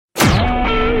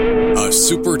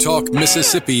SuperTalk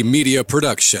Mississippi media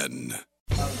production.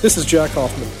 This is Jack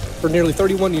Hoffman. For nearly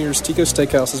 31 years, Tico's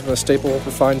Steakhouse has been a staple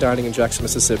for fine dining in Jackson,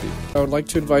 Mississippi. I would like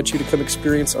to invite you to come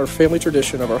experience our family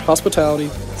tradition of our hospitality,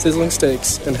 sizzling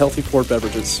steaks, and healthy poured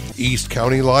beverages. East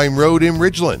County Lime Road in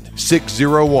Ridgeland,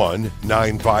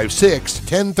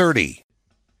 601-956-1030.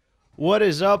 What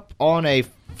is up on a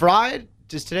Friday?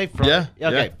 Is today Friday? Yeah.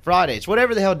 Okay, yeah. Friday. It's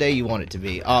whatever the hell day you want it to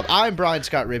be. I'm Brian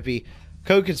Scott Rippey.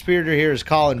 Co-conspirator here is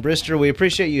Colin Brister. We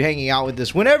appreciate you hanging out with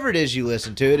us whenever it is you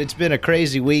listen to it. It's been a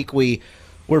crazy week. We're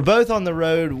both on the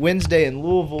road Wednesday in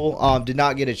Louisville. Did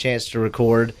not get a chance to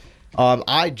record.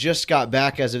 I just got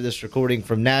back as of this recording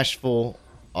from Nashville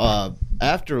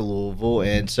after Louisville,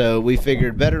 and so we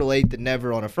figured better late than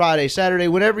never on a Friday, Saturday.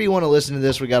 Whenever you want to listen to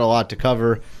this, we got a lot to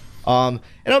cover. And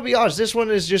I'll be honest, this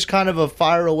one is just kind of a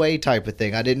fire away type of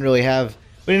thing. We didn't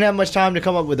have much time to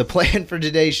come up with a plan for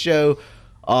today's show.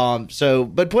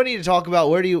 But plenty to talk about.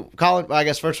 Colin, I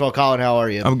guess first of all, Colin, how are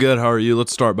you? I'm good. How are you?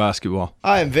 Let's start basketball.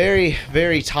 I am very,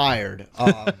 very tired.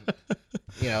 A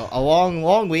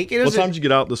long week. What time did you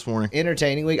get out this morning?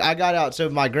 Entertaining week. I got out. So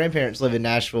my grandparents live in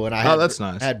Nashville, and that's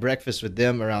nice. Had breakfast with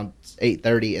them around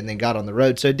 8:30, and then got on the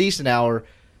road. So a decent hour.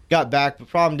 Got back, but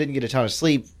problem didn't get a ton of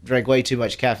sleep. Drank way too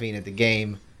much caffeine at the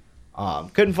game.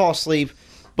 Couldn't fall asleep.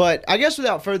 But I guess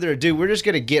without further ado, we're just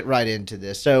going to get right into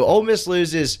this. So Ole Miss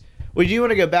loses. Well, do you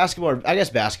want to go basketball? I guess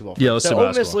basketball. Yeah, let's do Ole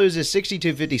basketball. Miss loses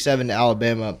 62-57 to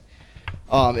Alabama.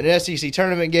 In an SEC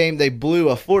tournament game, they blew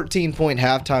a 14-point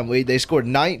halftime lead. They scored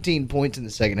 19 points in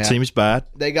the second half. Seems bad.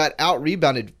 They got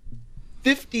out-rebounded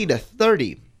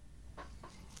 50-30.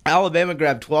 Alabama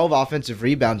grabbed 12 offensive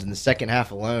rebounds in the second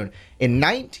half alone and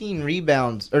 19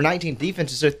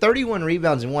 defenses. So 31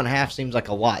 rebounds in one half seems like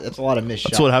a lot. That's a lot of missed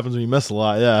shots. That's what happens when you miss a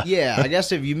lot, yeah. Yeah, I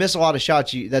guess if you miss a lot of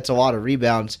shots, that's a lot of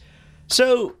rebounds.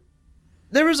 So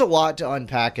there was a lot to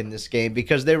unpack in this game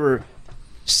because there were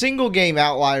single game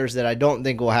outliers that I don't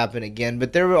think will happen again,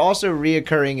 but there were also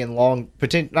reoccurring and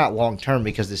not long term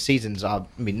because the season's, no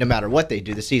matter what they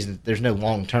do, there's no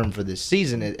long term for this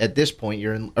season at this point.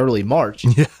 You're in early March.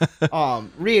 Yeah.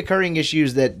 Reoccurring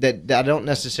issues that I don't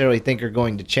necessarily think are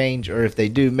going to change, or if they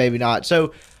do, maybe not.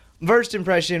 So, first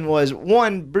impression was,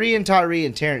 one, Breein Tyree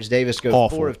and Terrence Davis go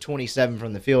Awful. 4 of 27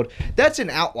 from the field. That's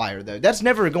an outlier, though. That's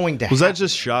never going to happen. Was that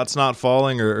just shots not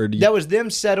falling? or do you... That was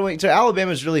them settling. So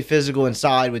Alabama's really physical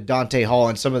inside with Dante Hall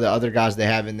and some of the other guys they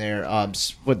have in there.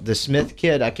 With the Smith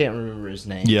kid, I can't remember his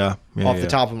name. Yeah off the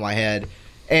top of my head.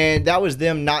 And that was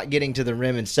them not getting to the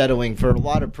rim and settling for a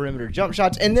lot of perimeter jump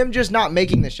shots, and them just not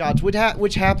making the shots,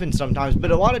 which happens sometimes.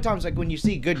 But a lot of times, like when you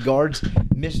see good guards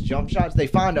miss jump shots, they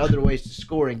find other ways to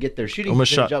score and get their shooting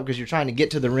percentage up because you're trying to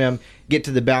get to the rim, get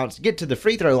to the bounce, get to the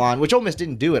free throw line, which Ole Miss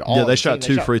didn't do at all. Yeah, they shot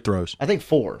two free throws. I think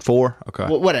 4. 4? Okay.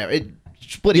 Well, whatever.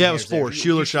 Splitting Yeah, it was 4.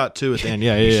 Schuler shot 2 at the end.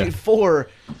 Yeah. Shoot 4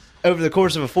 over the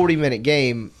course of a 40-minute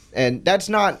game. And that's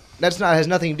not has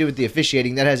nothing to do with the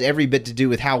officiating. That has every bit to do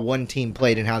with how one team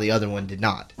played and how the other one did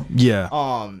not. Yeah.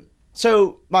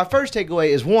 So my first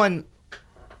takeaway is, one,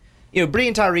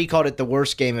 Breein Tyree called it the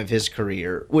worst game of his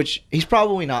career, which he's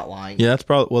probably not lying. Yeah, that's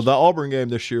probably the Auburn game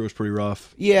this year was pretty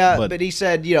rough. Yeah, but he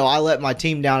said, I let my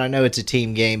team down. I know it's a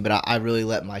team game, but I really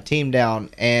let my team down.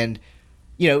 And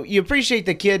you appreciate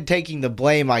the kid taking the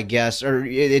blame, I guess, or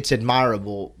it's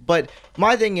admirable. But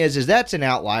my thing is that's an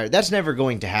outlier. That's never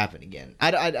going to happen again.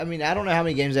 I don't know how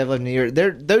many games they have left in the year.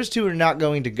 Those two are not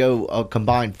going to go a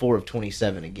combined 4 of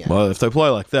 27 again. Well, if they play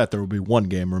like that, there will be one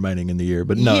game remaining in the year.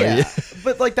 But no. Yeah,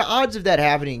 but the odds of that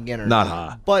happening again are not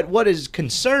high. But what is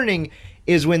concerning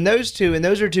is when those two, and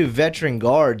those are two veteran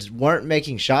guards, weren't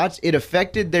making shots, it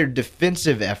affected their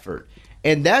defensive effort.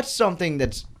 And that's something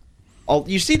that's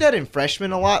you see that in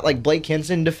freshmen a lot. Like Blake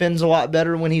Henson defends a lot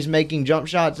better when he's making jump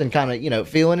shots and kind of,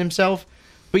 feeling himself.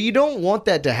 But you don't want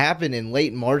that to happen in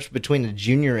late March between a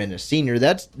junior and a senior.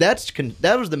 That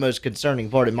was the most concerning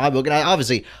part in my book. And I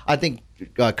think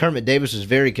Kermit Davis was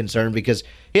very concerned because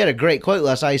he had a great quote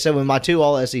last night. He said, when my two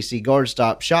all-SEC guards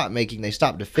stopped shot making, they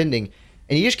stopped defending.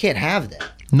 And you just can't have that.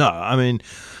 No,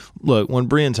 look, when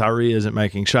Breein Tyree isn't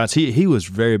making shots, he was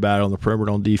very bad on the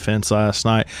perimeter on defense last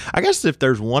night. I guess if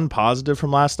there's one positive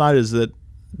from last night is that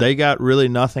they got really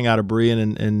nothing out of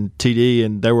Breein and TD,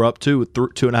 and they were up 2 with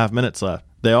 2.5 minutes left.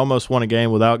 They almost won a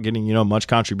game without getting much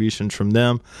contributions from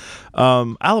them.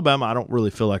 Alabama, I don't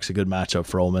really feel like it's a good matchup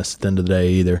for Ole Miss at the end of the day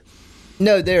either.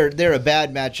 No, they're a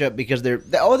bad matchup because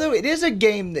although it is a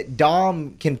game that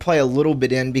Dom can play a little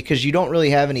bit in because you don't really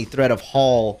have any threat of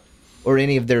Hall or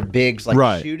any of their bigs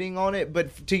shooting on it.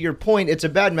 But to your point, it's a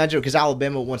bad matchup because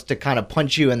Alabama wants to kind of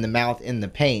punch you in the mouth in the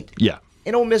paint. Yeah.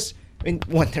 And Ole Miss,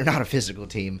 one, they're not a physical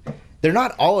team. they're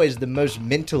not always the most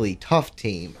mentally tough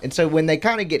team. And so when they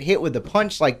kind of get hit with a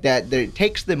punch like that, it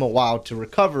takes them a while to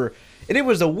recover. And it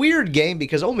was a weird game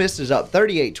because Ole Miss is up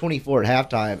 38-24 at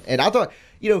halftime. And I thought,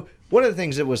 one of the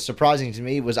things that was surprising to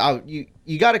me was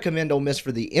you got to commend Ole Miss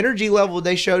for the energy level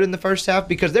they showed in the first half,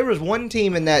 because there was one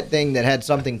team in that thing that had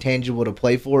something tangible to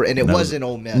play for, and it wasn't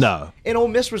Ole Miss. No. And Ole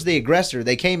Miss was the aggressor.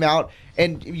 They came out,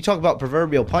 and you talk about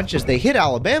proverbial punches, they hit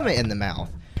Alabama in the mouth.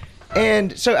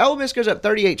 And so Ole Miss goes up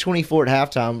 38-24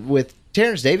 at halftime with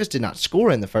Terrence Davis did not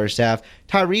score in the first half.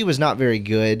 Tyree was not very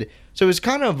good. So it was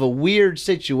kind of a weird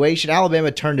situation.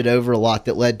 Alabama turned it over a lot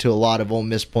that led to a lot of Ole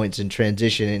Miss points in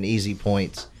transition and easy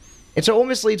points. And so Ole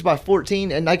Miss leads by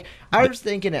 14. And I was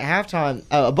thinking at halftime,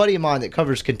 a buddy of mine that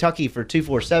covers Kentucky for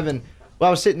 247, well,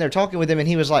 I was sitting there talking with him, and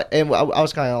he was like, and I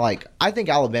was kind of like, I think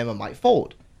Alabama might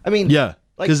fold. I mean, yeah,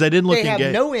 because they didn't look they engaged.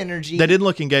 have no energy. They didn't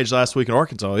look engaged last week in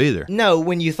Arkansas either. No,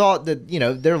 when you thought that,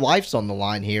 their life's on the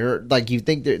line here, like you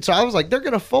think that. So I was like, they're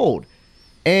going to fold.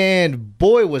 And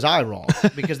boy, was I wrong,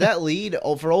 because that lead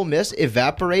for Ole Miss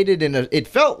evaporated, and it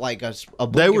felt like a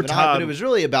blink of an eye, but it was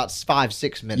really about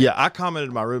 5-6 minutes. Yeah, I commented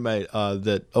to my roommate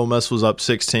that Ole Miss was up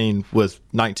 16 with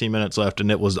 19 minutes left, and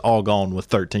it was all gone with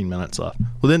 13 minutes left.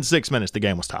 Within 6 minutes, the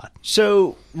game was tied.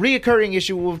 So, reoccurring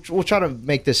issue, we'll try to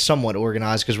make this somewhat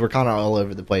organized because we're kind of all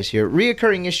over the place here.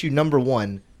 Reoccurring issue number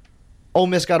 1, Ole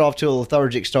Miss got off to a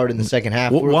lethargic start in the second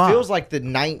half. Why? It feels like the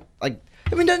ninth,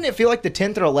 doesn't it feel like the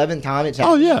 10th or 11th time it's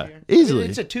happened? Oh, yeah, easily.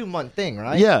 It's a 2-month thing,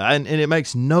 right? Yeah, and it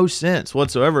makes no sense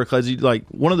whatsoever, because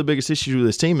one of the biggest issues with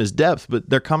this team is depth, but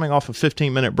they're coming off a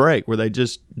 15-minute break where they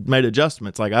just made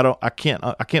adjustments. I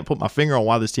can't put my finger on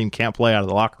why this team can't play out of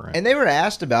the locker room. And they were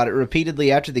asked about it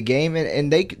repeatedly after the game,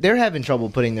 and they're having trouble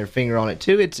putting their finger on it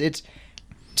too. It's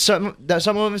some of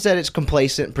them said it's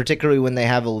complacent, particularly when they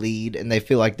have a lead and they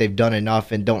feel like they've done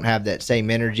enough and don't have that same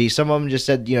energy. Some of them just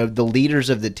said, the leaders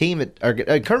of the team,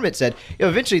 Kermit said,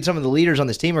 eventually some of the leaders on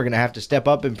this team are going to have to step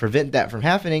up and prevent that from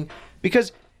happening,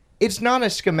 because it's not a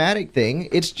schematic thing.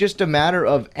 It's just a matter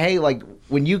of, hey,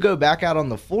 when you go back out on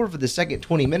the floor for the second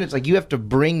 20 minutes, you have to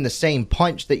bring the same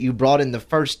punch that you brought in the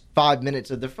first 5 minutes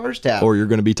of the first half. Or you're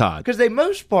going to be tied. Because they,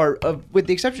 most part, with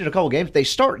the exception of a couple games, they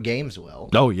start games well.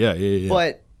 Oh, yeah.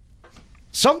 But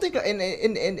something, and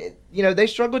they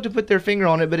struggled to put their finger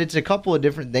on it, but it's a couple of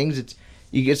different things.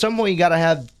 At some point you got to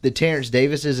have the Terrence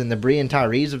Davises and the Breein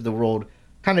Tyrees of the world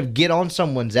kind of get on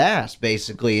someone's ass,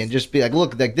 basically, and just be like,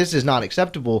 look, this is not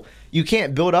acceptable. You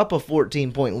can't build up a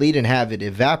 14-point lead and have it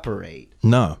evaporate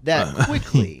that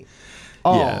quickly.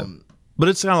 Yeah. But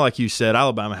it's kind of like you said,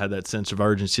 Alabama had that sense of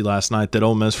urgency last night that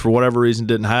Ole Miss, for whatever reason,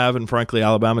 didn't have, and frankly,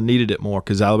 Alabama needed it more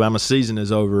because Alabama's season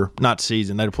is over. Not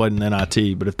season, they'd have played in the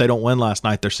NIT, but if they don't win last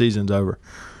night, their season's over.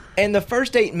 And the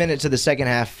first 8 minutes of the second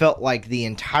half felt like the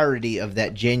entirety of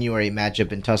that January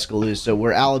matchup in Tuscaloosa,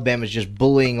 where Alabama's just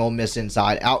bullying Ole Miss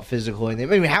inside, out physical.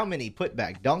 And how many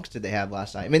putback dunks did they have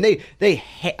last night? I mean,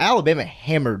 Alabama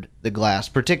hammered the glass,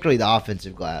 particularly the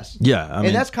offensive glass. Yeah,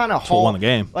 and that's kind of Hall. Won the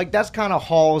game. That's kind of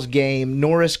Hall's game.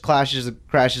 Norris crashes.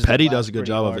 Petty does a good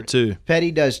job of it too.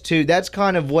 Petty does too. That's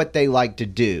kind of what they like to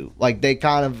do. They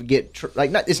kind of get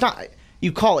it's not.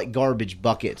 You call it garbage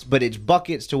buckets, but it's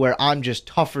buckets to where I'm just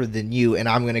tougher than you, and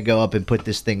I'm going to go up and put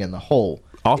this thing in the hole.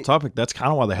 Off topic, that's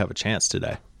kind of why they have a chance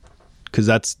today, because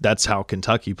that's how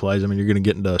Kentucky plays. I mean, you're going to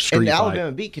get into a street fight.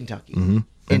 Alabama beat Kentucky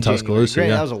in Tuscaloosa.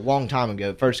 Granted, that was a long time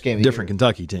ago, first game of the different year.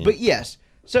 Kentucky team. But yes,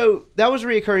 so that was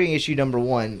reoccurring issue number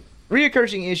 1.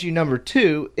 Reoccurring issue number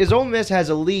 2 is Ole Miss has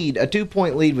a lead, a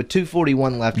 2-point lead with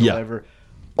 2:41 left or whatever.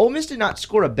 Ole Miss did not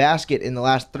score a basket in the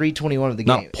last 3:21 of the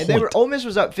game. And Ole Miss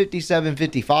was up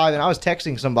 57-55, and I was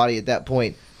texting somebody at that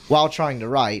point while trying to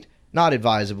write. Not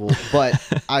advisable, but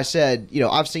I said,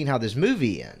 I've seen how this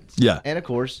movie ends. Yeah. And, of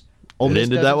course, Ole Miss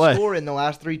doesn't score in the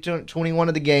last 3:21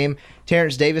 of the game.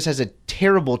 Terrence Davis has a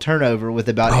terrible turnover with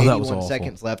about 81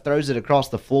 seconds left, throws it across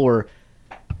the floor,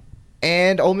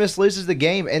 and Ole Miss loses the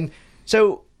game. And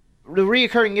so the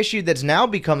reoccurring issue that's now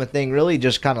become a thing really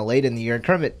just kind of late in the year, and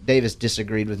Kermit Davis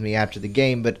disagreed with me after the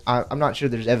game, but I'm not sure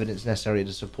there's evidence necessary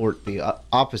to support the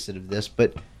opposite of this,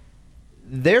 but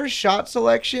their shot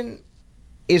selection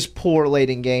is poor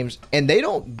late in games, and they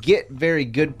don't get very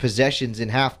good possessions in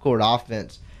half-court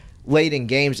offense late in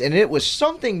games, and it was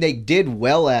something they did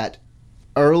well at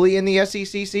early in the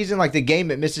SEC season, like the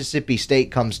game at Mississippi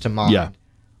State comes to mind.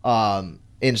 Yeah.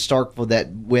 In Starkville, that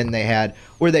win they had,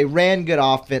 where they ran good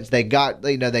offense, they got,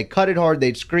 they cut it hard,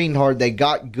 they screened hard, they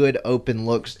got good open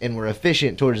looks, and were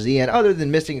efficient towards the end. Other than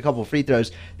missing a couple free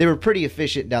throws, they were pretty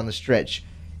efficient down the stretch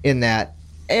in that.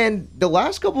 And the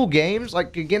last couple games,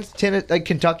 against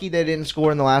Kentucky, they didn't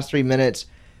score in the last 3 minutes.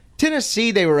 Tennessee,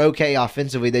 they were okay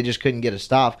offensively, they just couldn't get a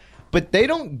stop. but they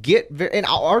don't get in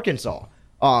Arkansas,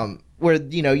 where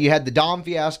you had the Dom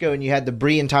fiasco and you had the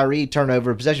Bree and Tyree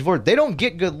turnover possession forward. They don't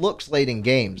get good looks late in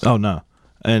games. Oh no.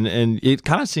 And it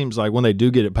kind of seems like when they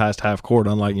do get it past half court,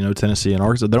 unlike Tennessee and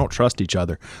Arkansas, they don't trust each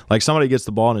other. Like somebody gets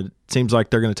the ball and it seems like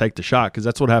they're going to take the shot, because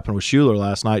that's what happened with Schuler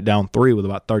last night, down 3 with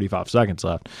about 35 seconds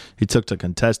left. He took the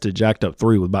contested, jacked up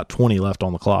 3 with about 20 left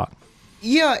on the clock.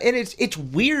 Yeah, and it's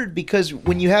weird because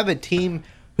when you have a team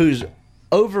whose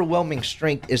overwhelming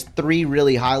strength is 3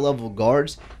 really high-level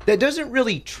guards, that doesn't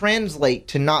really translate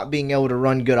to not being able to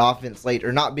run good offense late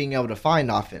or not being able to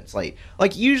find offense late.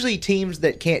 Like, usually teams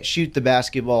that can't shoot the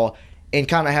basketball and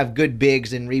kind of have good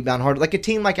bigs and rebound hard, like a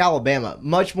team like Alabama,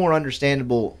 much more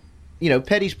understandable.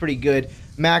 Petty's pretty good,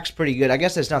 Mac's pretty good. I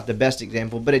guess that's not the best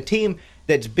example, but a team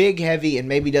that's big, heavy, and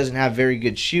maybe doesn't have very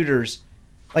good shooters,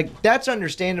 like, that's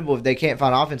understandable if they can't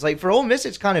find offense. Like, for Ole Miss,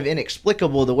 it's kind of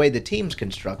inexplicable the way the team's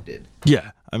constructed.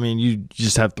 Yeah. I mean, you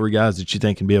just have 3 guys that you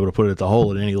think can be able to put it at the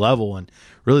hole at any level, and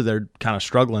really they're kind of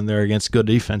struggling there against good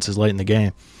defenses late in the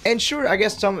game. And sure, I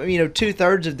guess some,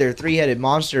 2/3 of their 3-headed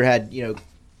monster had,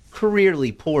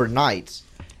 careerly poor nights.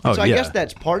 Oh, so I guess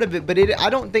that's part of it, but I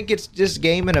don't think it's just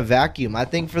game in a vacuum. I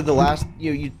think for the last,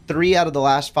 3 out of the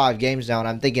last 5 games now, and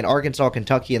I'm thinking Arkansas,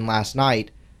 Kentucky, and last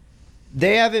night,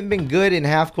 they haven't been good in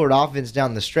half-court offense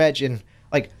down the stretch. And,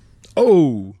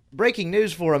 breaking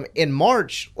news for them, in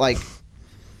March,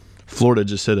 Florida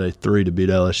just hit a 3 to beat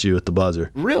LSU at the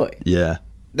buzzer. Really? Yeah.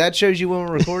 That shows you when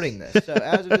we're recording this. So,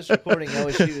 as of this recording,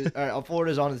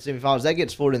 Florida's on to the semifinals. That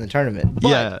gets Florida in the tournament.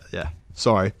 But, yeah.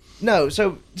 Sorry. No,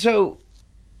 so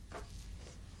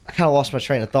I kind of lost my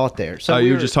train of thought there. So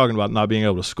you were just talking about not being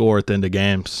able to score at the end of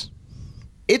games.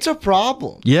 It's a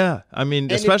problem. Yeah, I mean,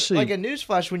 and especially like a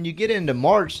newsflash, when you get into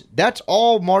March, that's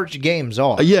all March games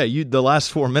are. The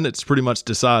last 4 minutes pretty much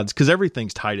decides, because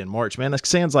everything's tight in March, man. That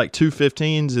sounds like 2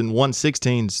 15s and 1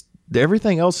 16s.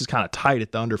 Everything else is kind of tight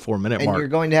at the under 4 minute mark. And you're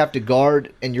going to have to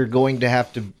guard, and you're going to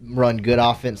have to run good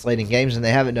offense late in games, and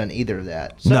they haven't done either of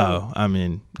that. So, no, I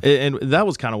mean, and that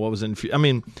was kind of what was in. I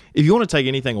mean, if you want to take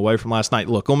anything away from last night,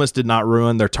 look, Ole Miss did not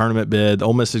ruin their tournament bid.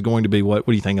 Ole Miss is going to be what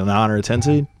do you think, a 9 or a 10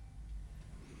 seed?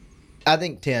 I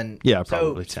think 10. Yeah,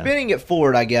 probably 10. Spinning it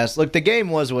forward, I guess. Look, the game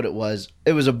was what it was.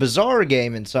 It was a bizarre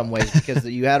game in some ways because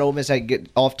you had Ole Miss had to get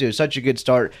off to such a good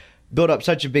start, build up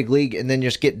such a big lead, and then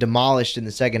just get demolished in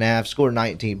the second half, score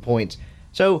 19 points.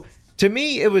 So, to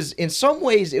me, it was, in some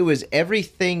ways, it was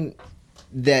everything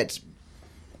that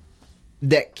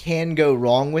can go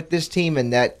wrong with this team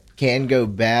and that can go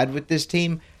bad with this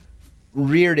team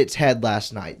reared its head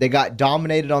last night. They got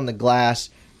dominated on the glass.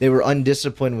 They were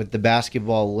undisciplined with the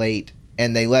basketball late,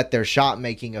 and they let their shot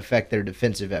making affect their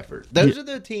defensive effort. Those are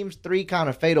the team's 3 kind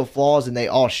of fatal flaws, and they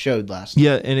all showed last night.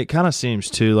 Yeah, and it kind of seems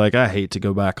too, like, I hate to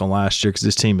go back on last year because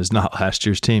this team is not last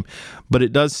year's team, but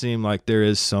it does seem like there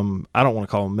is some, I don't want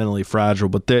to call them mentally fragile,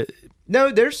 but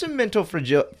there's some mental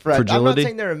fragility. I'm not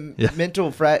saying they're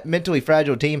a mentally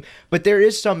fragile team, but there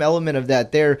is some element of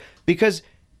that there, because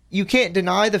you can't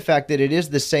deny the fact that it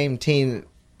is the same team.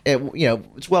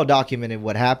 It's well documented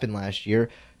what happened last year.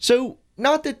 So,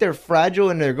 not that they're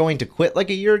fragile and they're going to quit like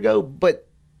a year ago, but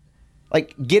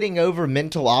like getting over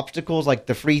mental obstacles like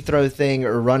the free throw thing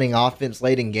or running offense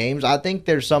late in games, I think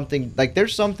there's something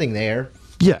there.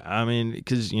 Yeah, I mean,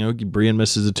 because, Brian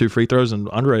misses the 2 free throws, and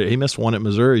Andre, he missed 1 at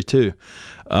Missouri, too.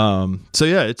 So,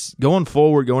 yeah, it's going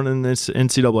forward, going in this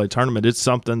NCAA tournament, it's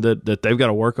something that they've got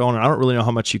to work on, and I don't really know how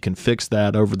much you can fix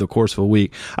that over the course of a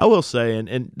week. I will say,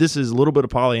 and this is a little bit of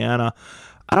Pollyanna,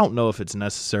 I don't know if it's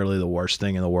necessarily the worst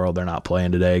thing in the world they're not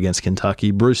playing today against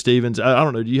Kentucky. Bruce Stevens, I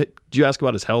don't know, did you ask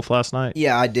about his health last night?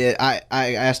 Yeah, I did. I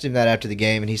asked him that after the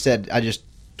game, and he said, I just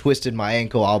twisted my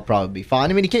ankle, I'll probably be fine.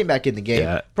 I mean, he came back in the game.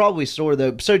 Yeah. Probably sore,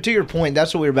 though. So, to your point,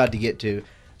 that's what we were about to get to.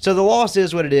 So, the loss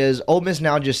is what it is. Ole Miss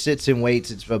now just sits and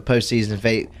waits. It's a postseason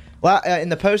fate. In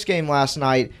the postgame last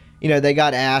night, they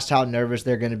got asked how nervous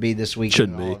they're going to be this week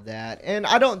and all of that. And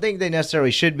I don't think they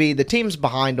necessarily should be. The teams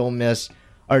behind Ole Miss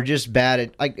are just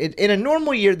bad at, in a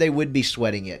normal year, they would be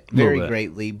sweating it very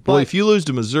greatly. But, well, if you lose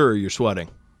to Missouri, you're sweating.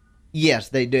 Yes,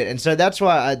 they did. And so that's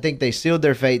why I think they sealed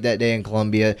their fate that day in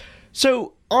Columbia.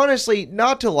 So, honestly,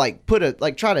 not to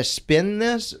try to spin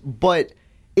this, but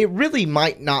it really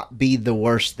might not be the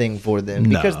worst thing for them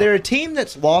because they're a team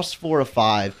that's lost 4 of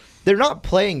 5. They're not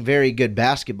playing very good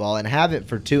basketball and haven't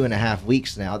for 2.5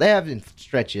 weeks now. They have in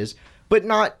stretches, but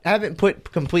haven't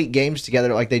put complete games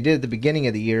together like they did at the beginning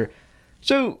of the year.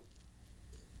 So,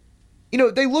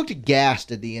 they looked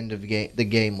gassed at the end of the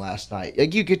game last night.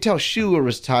 Like, you could tell Schuler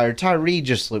was tired. Tyree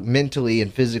just looked mentally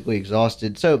and physically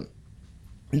exhausted. So,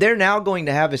 they're now going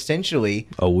to have essentially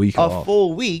a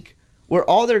full week where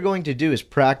all they're going to do is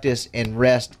practice and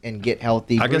rest and get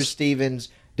healthy. Bruce Stevens,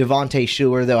 Devontae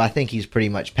Shuler, though I think he's pretty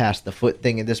much past the foot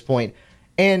thing at this point.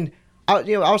 And I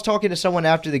was talking to someone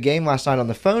after the game last night on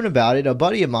the phone about it, a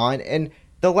buddy of mine, and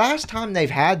the last time they've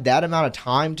had that amount of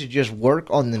time to just work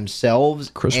on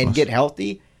themselves and get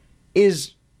healthy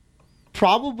is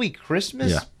probably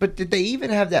Christmas. Yeah. But did they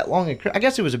even have that long? I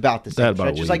guess it was about the same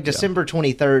stretch. It was like December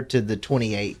 23rd to the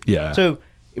 28th. Yeah. So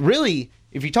really,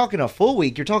 if you're talking a full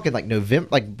week, you're talking like November,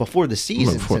 like before the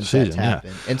season that's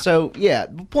happened. Yeah. And so,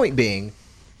 the point being,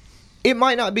 it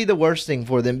might not be the worst thing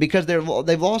for them because they've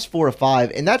lost 4 or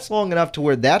 5, and that's long enough to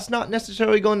where that's not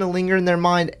necessarily going to linger in their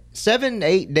mind.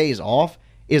 7-8 days off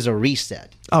is a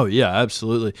reset. Oh yeah,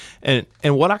 absolutely. And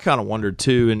what I kind of wondered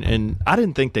too, and I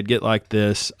didn't think they'd get like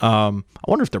this. I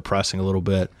wonder if they're pressing a little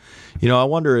bit. I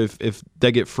wonder if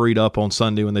they get freed up on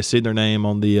Sunday when they see their name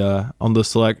on the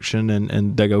selection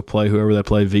and they go play whoever they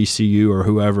play, VCU or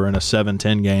whoever, in a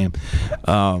 7-10 game.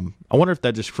 I wonder if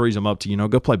that just frees them up to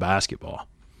go play basketball.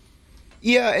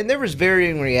 Yeah, and there was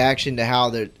varying reaction to how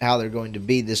they're going to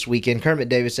be this weekend. Kermit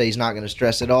Davis said he's not going to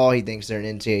stress at all. He thinks they're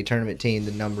an NCAA tournament team.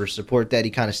 The numbers support that. He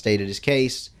kind of stated his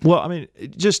case. Well, I mean,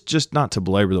 just not to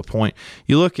belabor the point.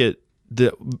 You look at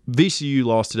the VCU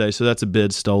lost today, so that's a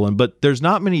bid stolen. But there's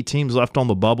not many teams left on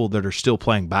the bubble that are still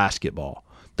playing basketball.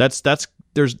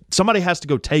 There's somebody has to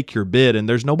go take your bid, and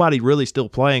there's nobody really still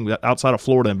playing outside of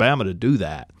Florida and Bama to do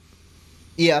that.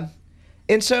 Yeah,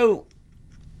 and so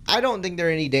I don't think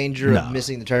they're in any danger of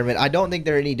missing the tournament. I don't think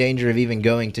they're in any danger of even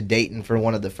going to Dayton for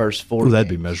one of the first 4 games. That'd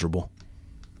be miserable.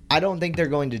 I don't think they're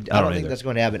going to. I don't think that's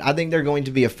going to happen. I think they're going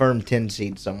to be a firm 10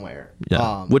 seed somewhere.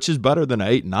 Yeah, which is better than an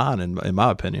 8-9 in my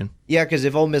opinion. Yeah, because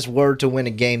if Ole Miss were to win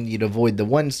a game, you'd avoid the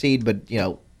 1 seed. But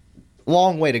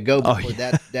long way to go before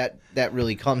that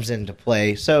really comes into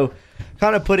play. So,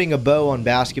 kind of putting a bow on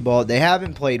basketball. They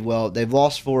haven't played well. They've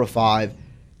lost 4 or 5.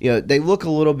 They look a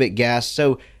little bit gassed.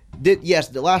 So. Yes,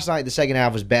 the last night, the second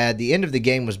half was bad. The end of the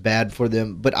game was bad for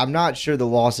them, but I'm not sure the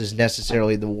loss is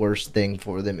necessarily the worst thing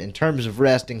for them. In terms of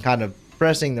rest and kind of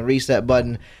pressing the reset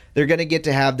button, they're going to get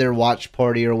to have their watch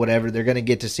party or whatever. They're going to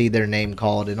get to see their name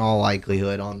called in all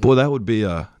likelihood. Boy, that would be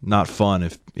not fun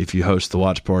if you host the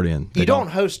watch party. And you don't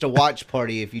host a watch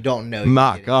party if you don't know.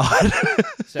 My God.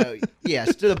 So,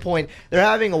 yes, to the point. They're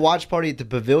having a watch party at the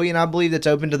Pavilion, I believe, that's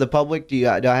open to the public. Do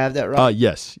I have that right?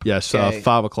 Yes. Okay.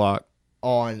 5 o'clock.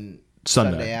 On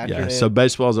Sunday afternoon. Yeah, so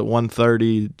baseball's at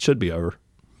 1:30. Should be over.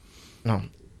 No.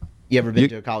 You ever been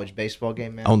to a college baseball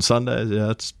game, man? On Sundays, yeah.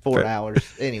 It's 4 hours.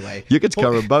 Anyway. You get to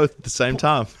cover both at the same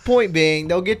time. Point being,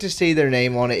 they'll get to see their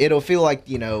name on it. It'll feel like,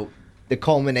 the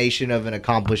culmination of an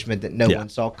accomplishment that no one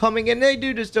saw coming, and they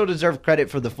do still deserve credit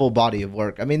for the full body of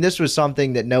work. I mean, this was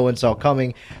something that no one saw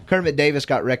coming. Kermit Davis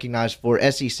got recognized for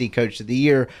SEC Coach of the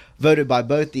Year, voted by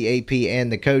both the AP and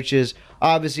the coaches.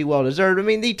 Obviously well-deserved. I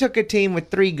mean, they took a team with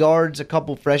 3 guards, a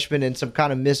couple freshmen, and some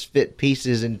kind of misfit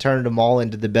pieces and turned them all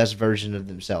into the best version of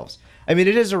themselves. I mean,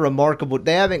 it is a remarkable –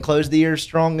 they haven't closed the year as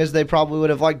strong as they probably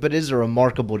would have liked, but it is a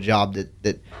remarkable job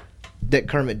that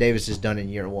Kermit Davis has done in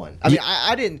year 1. I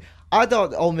mean, I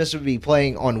thought Ole Miss would be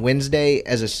playing on Wednesday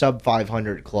as a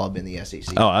sub-500 club in the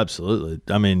SEC. Oh, absolutely.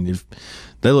 I mean, if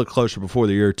they look closer before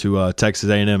the year to Texas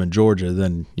A&M and Georgia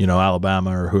than,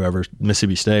 Alabama or whoever,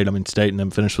 Mississippi State. I mean, State and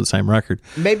them finished with the same record.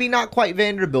 Maybe not quite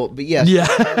Vanderbilt, but yes,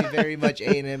 very much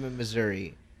A&M and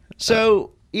Missouri.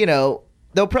 So,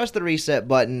 they'll press the reset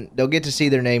button. They'll get to see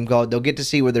their name called. They'll get to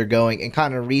see where they're going and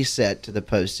kind of reset to the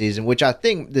postseason, which I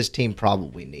think this team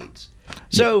probably needs.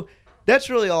 So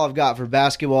that's really all I've got for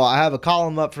basketball. I have a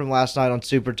column up from last night on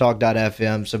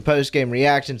supertalk.fm, some post-game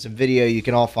reactions, some video. You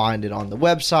can all find it on the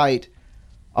website.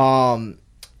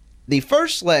 The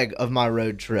first leg of my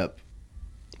road trip,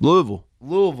 Louisville,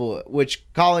 which,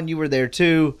 Colin, you were there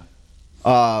too.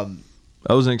 That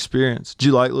was an experience. Did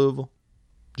you like Louisville?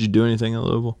 Did you do anything in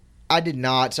Louisville? I did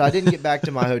not, so I didn't get back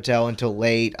to my hotel until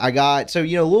late.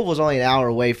 Louisville's only an hour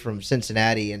away from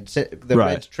Cincinnati, and the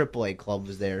Reds AAA club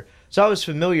was there. So I was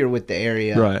familiar with the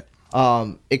area. Right.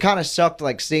 It kind of sucked,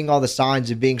 seeing all the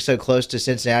signs of being so close to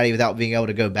Cincinnati without being able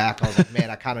to go back. I was like, man,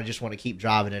 I kind of just want to keep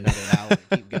driving another hour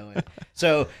and keep going.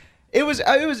 So it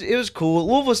was cool.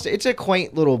 Louisville, it's a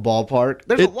quaint little ballpark.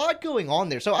 There's a lot going on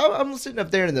there. So I'm sitting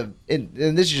up there and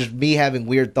this is just me having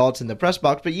weird thoughts in the press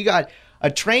box. But you got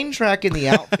a train track in the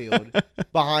outfield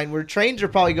behind where trains are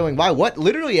probably going by.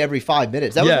 Literally every 5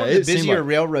 minutes. That was one of the busier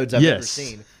railroads I've ever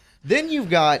seen. Then you've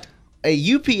got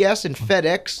a UPS and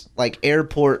FedEx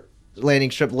airport landing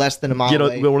strip less than a mile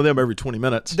away. Get one of them every 20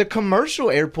 minutes. The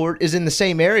commercial airport is in the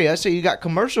same area, so you got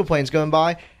commercial planes going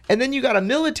by, And then you got a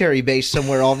military base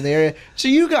somewhere off in the area. So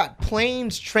you got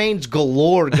planes, trains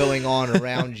galore going on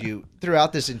around you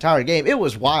throughout this entire game. It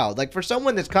was wild. Like, for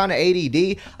someone that's kind of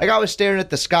ADD, like, I was staring at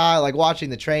the sky, like, watching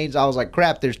the trains. I was like,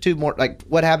 crap, there's 2 more. Like,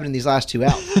 what happened in these last 2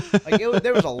 outs? Like,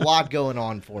 there was a lot going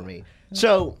on for me.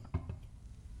 So,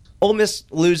 Ole Miss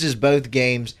loses both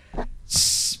games.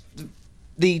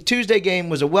 The Tuesday game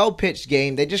was a well-pitched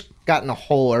game. They just got in a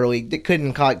hole early. They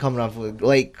couldn't coming off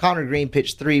late. Connor Green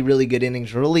pitched 3 really good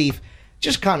innings relief.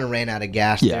 Just kind of ran out of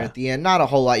gas there at the end. Not a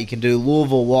whole lot you can do.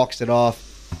 Louisville walks it off.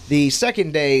 The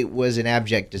second day was an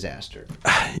abject disaster.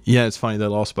 Yeah, it's funny they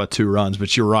lost by 2 runs,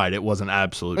 but you're right. It was an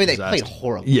absolute disaster. They played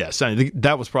horribly. Yes, I mean,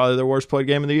 that was probably their worst played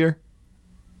game of the year.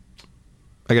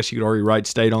 I guess you could already write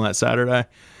State on that Saturday.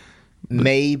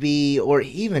 Maybe, or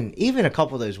even a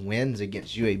couple of those wins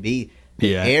against UAB.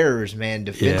 The errors, man,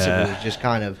 defensively was just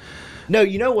kind of. No,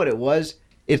 you know what it was?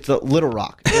 It's the Little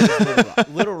Rock.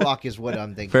 Little Rock is what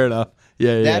I'm thinking. Fair enough.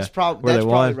 Yeah. That's probably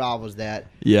rivals that.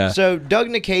 Yeah. So Doug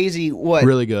Nikhazy,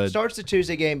 really good. Starts the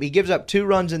Tuesday game. He gives up 2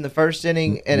 runs in the first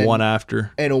inning and one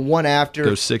after.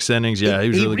 Goes 6 innings. Yeah, he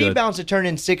was really good. He rebounds to turn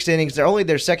in 6 innings. They're only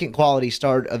their second quality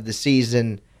start of the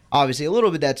season. Obviously, a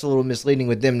little bit that's a little misleading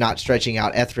with them not stretching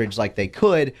out Etheridge like they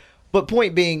could. But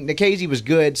point being, Nikhazy was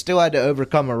good, still had to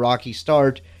overcome a rocky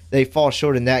start. They fall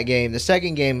short in that game. The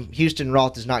second game, Houston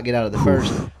Roth does not get out of the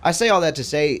first. I say all that to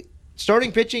say,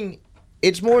 starting pitching,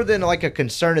 it's more than like a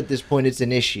concern at this point. It's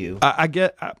an issue.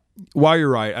 While you're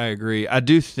right, I agree. I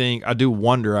do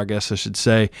wonder, I guess I should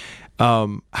say,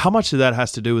 how much of that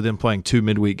has to do with them playing 2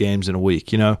 midweek games in a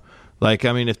week, you know? Like,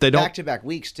 I mean, if they don't. Back-to-back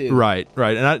weeks, too. Right.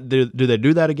 And do they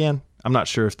do that again? I'm not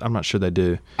sure they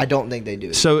do. I don't think they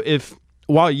do. So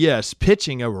while, yes,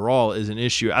 pitching overall is an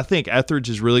issue, I think Etheridge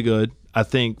is really good. I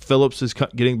think Phillips is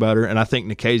getting better, and I think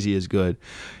Nikhazy is good.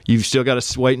 You've still got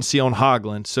to wait and see on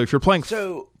Hoagland. So if you're playing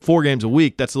 4 games a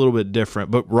week, that's a little bit different.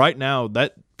 But right now,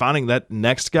 finding that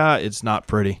next guy, it's not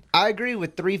pretty. I agree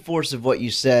with 3/4 of what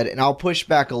you said, and I'll push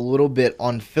back a little bit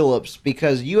on Phillips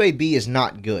because UAB is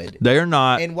not good. They are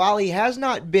not. And while he has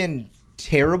not been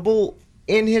terrible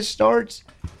in his starts,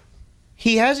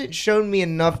 he hasn't shown me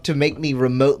enough to make me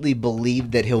remotely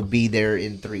believe that he'll be there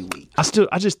in 3 weeks.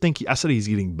 I just think I said he's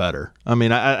getting better. I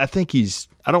mean, I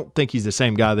don't think he's the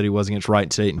same guy that he was against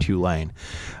Wright State and Tulane.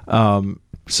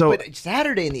 But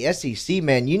Saturday in the SEC,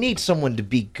 man, you need someone to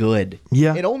be good.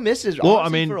 Yeah. And Ole Miss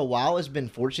for a while has been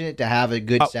fortunate to have a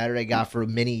good Saturday guy for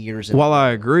many years. While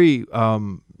I agree,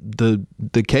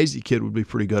 the Casey kid would be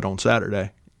pretty good on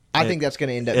Saturday. I think that's going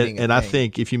to end up being a thing. I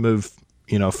think if you move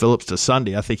Phillips to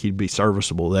Sunday, I think he'd be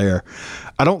serviceable there.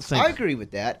 I agree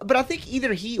with that, but I think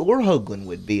either he or Hoagland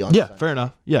would be on Sunday. Fair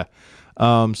enough. Yeah.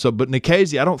 But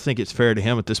Nikhazy, I don't think it's fair to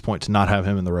him at this point to not have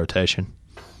him in the rotation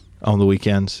on the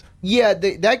weekends. Yeah,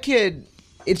 that kid,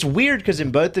 it's weird because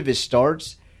in both of his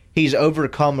starts, he's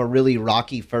overcome a really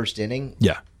rocky first inning.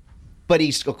 Yeah. But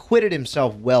he's acquitted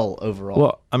himself well overall.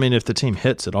 Well, I mean, if the team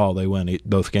hits at all, they win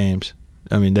both games.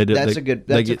 I mean, they did.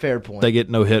 That's a fair point. They get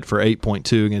no hit for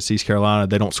 8.2 against East Carolina.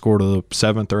 They don't score to the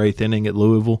 7th or 8th inning at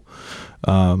Louisville.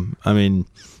 I mean,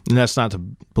 and that's not to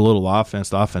belittle the offense.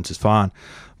 The offense is fine,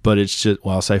 but it's just,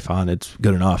 well, I'll say fine. It's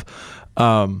good enough.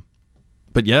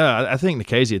 But yeah, I think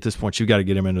Nikhazy at this point, you've got to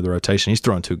get him into the rotation. He's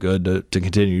throwing too good to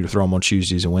continue to throw him on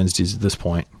Tuesdays and Wednesdays at this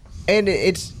point. And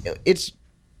it's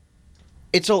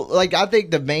like, I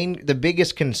think the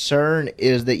biggest concern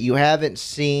is that you haven't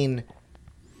seen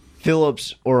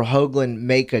Phillips or Hoagland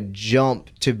make a jump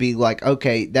to be like,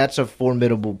 okay, that's a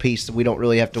formidable piece that we don't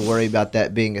really have to worry about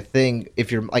that being a thing.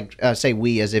 If you're like, say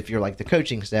we, as if you're like the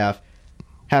coaching staff,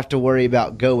 have to worry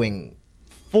about going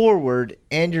forward,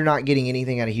 and you're not getting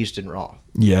anything out of Houston Roth.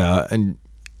 Yeah, and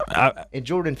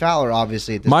Jordan Fowler,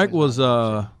 obviously, at this Mike point,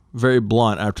 was very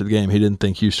blunt after the game. He didn't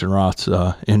think Houston Roth's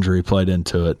injury played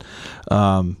into it.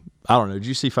 I don't know. Did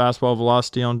you see fastball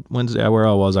velocity on Wednesday? Where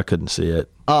I was, I couldn't see it.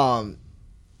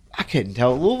 I couldn't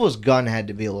tell. Louisville's gun had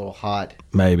to be a little hot.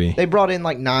 Maybe. They brought in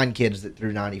like 9 kids that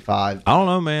threw 95. I don't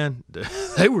know, man.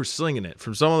 They were slinging it.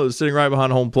 From someone that was sitting right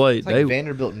behind home plate. It's like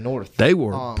Vanderbilt North. They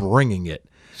were bringing it.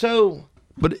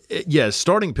 But,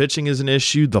 starting pitching is an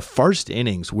issue. The first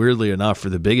innings, weirdly enough, are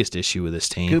the biggest issue with this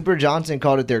team. Cooper Johnson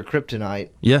called it their kryptonite.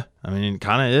 Yeah, I mean, it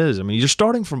kind of is. I mean, you're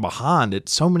starting from behind at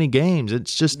so many games.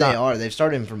 It's just They are. They've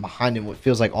started from behind in what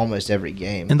feels like almost every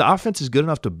game. And the offense is good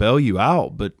enough to bail you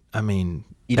out, but, I mean,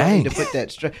 you don't need to put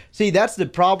that See, that's the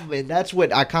problem, and that's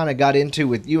what I kind of got into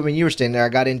with you. I mean, you were standing there. I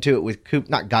got into it with Coop.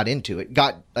 Not got into it.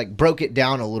 Broke it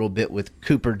down a little bit with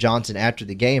Cooper Johnson after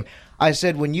the game. I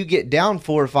said, when you get down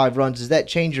 4 or 5 runs, does that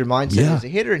change your mindset as a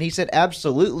hitter? And he said,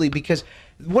 absolutely, because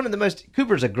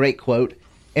Cooper's a great quote.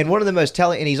 And one of the most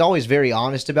telling, and he's always very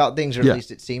honest about things, or at Yeah.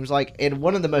 least it seems like. And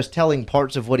one of the most telling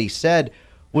parts of what he said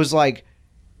was like,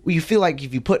 well, you feel like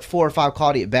if you put 4 or 5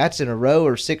 quality at bats in a row,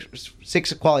 or six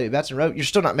quality at bats in a row, you're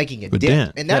still not making a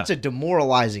dent, and that's yeah. a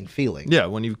demoralizing feeling. Yeah,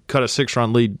 when you cut a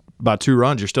 6-run lead by 2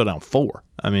 runs, you're still down 4.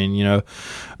 I mean,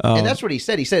 And that's what he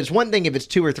said. He said it's one thing if it's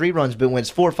 2 or 3 runs, but when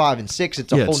it's 4, 5, and 6,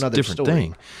 it's a Yeah, whole it's a nother different story.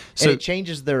 thing. So- And it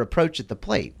changes their approach at the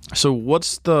plate. So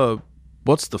what's the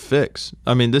fix?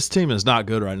 I mean, this team is not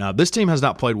good right now. This team has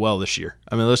not played well this year.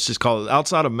 I mean, let's just call it,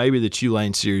 outside of maybe the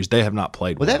Tulane series, they have not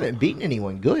played Well, they well. haven't beaten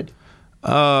anyone good.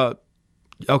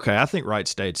 Okay, I think Wright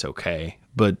State's okay,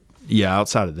 but yeah,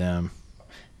 outside of them,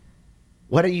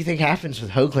 What do you think happens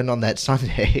with Hoagland on that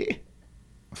Sunday?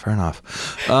 fair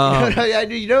enough. You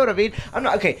know what I mean? I'm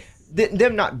not okay.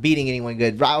 Them not beating anyone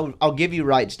good. I'll give you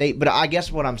Wright State, but I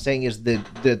guess what I'm saying is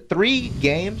the 3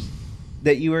 games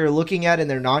that you were looking at in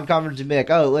their non-conference and be like,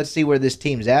 oh, let's see where this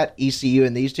team's at. ECU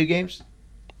in these 2 games,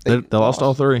 They lost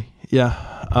all 3. Yeah.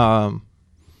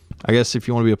 I guess if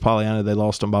you want to be a Pollyanna, they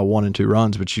lost them by 1 and 2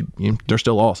 runs, but they're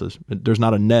still losses. There's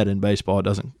not a net in baseball. It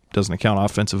doesn't account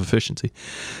offensive efficiency.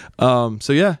 So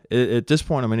yeah, at this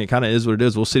point, I mean, it kind of is what it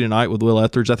is. We'll see tonight with Will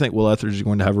Etheridge. I think Will Etheridge is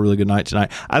going to have a really good night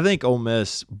tonight. I think Ole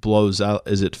Miss blows out.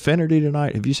 Is it Finnerty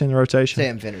tonight? Have you seen the rotation?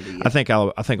 Sam Finnerty. Yeah.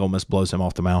 I think Ole Miss blows him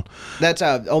off the mound. That's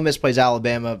how Ole Miss plays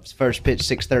Alabama. First pitch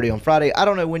 6:30 on Friday. I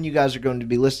don't know when you guys are going to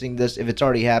be listening to this. If it's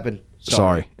already happened,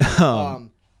 sorry.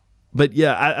 But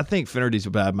yeah, I think Finnerty's a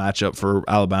bad matchup for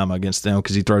Alabama against them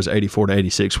because he throws 84 to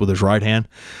 86 with his right hand.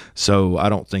 So I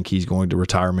don't think he's going to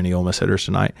retire many Ole Miss hitters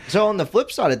tonight. So on the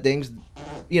flip side of things,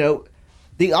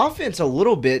 the offense a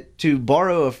little bit, to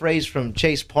borrow a phrase from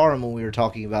Chase Parham when we were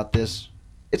talking about this,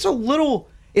 it's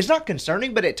not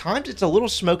concerning, but at times it's a little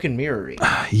smoke and mirroring.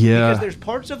 Yeah. Because there's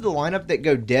parts of the lineup that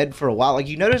go dead for a while. Like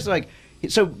you notice,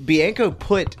 so Bianco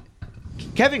put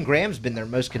Kevin Graham's been their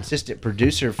most consistent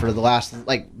producer for the last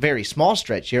very small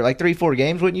stretch here, 3-4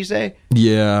 games, wouldn't you say?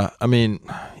 Yeah, I mean,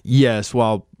 yes,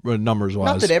 while numbers wise.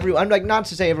 Not that everyone, not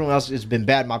to say everyone else has been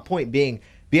bad. My point being,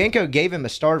 Bianco gave him a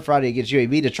start Friday against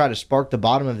UAB to try to spark the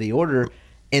bottom of the order,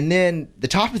 and then the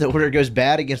top of the order goes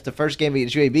bad against the first game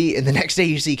against UAB, and the next day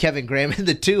you see Kevin Graham in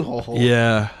the 2-hole.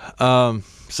 Yeah,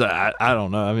 so I don't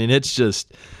know. I mean, it's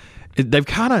just they've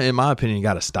kind of, in my opinion,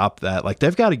 got to stop that. Like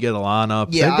they've got to get a lineup,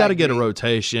 Yeah, they've got to I get a agree.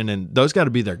 rotation, and those got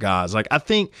to be their guys. Like I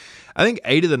think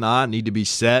 8 of the 9 need to be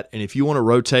set, and if you want to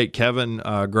rotate Kevin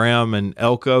Graham and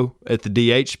Elko at the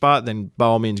DH spot, then by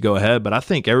all means go ahead. But I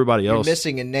think everybody You're else,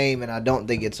 missing a name, and I don't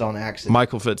think it's on accident.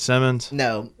 Michael Fitzsimmons,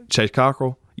 No, Chase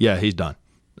Cockrell, yeah, he's done.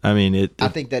 I mean, I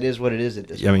think that is what it is at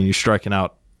this I point. mean, you're striking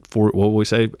out what will we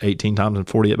say, 18 times in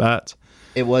 40 at bats.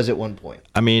 It was at one point.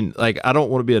 I mean, I don't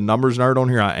want to be a numbers nerd on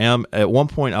here. I am. At one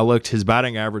point, I looked, his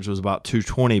batting average was about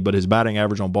 220, but his batting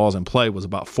average on balls in play was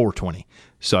about 420.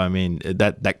 So, I mean,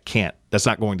 that's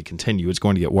not going to continue. It's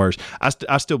going to get worse.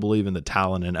 I still believe in the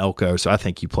talent in Elko, so I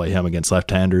think you play him against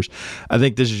left-handers. I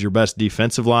think this is your best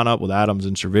defensive lineup with Adams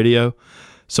and Servideo.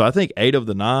 So I think 8 of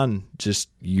the 9 just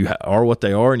are what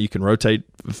they are, and you can rotate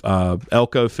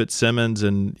Elko, Fitzsimmons,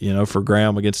 and for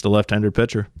Graham against a left-handed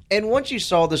pitcher. And once you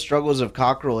saw the struggles of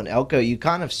Cockrell and Elko, you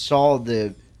kind of saw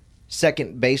the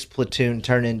second base platoon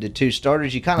turn into 2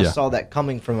 starters. You kind of saw that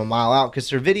coming from a mile out because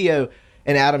Servideo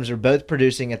and Adams are both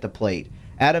producing at the plate.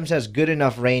 Adams has good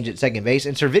enough range at second base,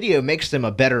 and Servideo makes them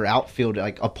a better outfield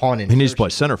opponent. He needs to play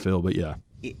center field, but yeah.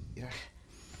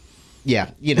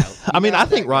 Yeah, I mean, I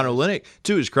think Ryan Olenek,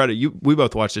 to his credit, we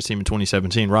both watched this team in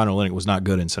 2017. Ryan Olenek was not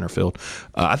good in center field.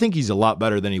 I think he's a lot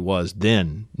better than he was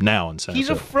now in center He's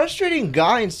field. a frustrating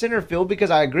guy in center field because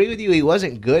I agree with you, he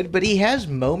wasn't good, but he has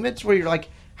moments where you're like,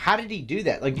 how did he do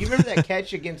that? Like, do you remember that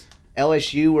catch against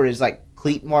LSU where his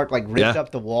cleat mark ripped up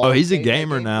the wall? Oh, he's a Saved that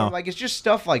gamer game now. for him? It's just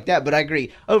stuff like that, but I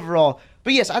agree. Overall,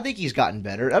 but yes, I think he's gotten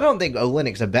better. I don't think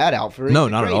Olenek's a bad outfielder. He's No, a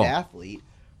not at great all. athlete.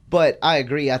 But I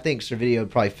agree. I think Servideo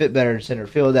would probably fit better in center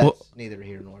field. That's neither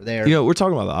here nor there. We're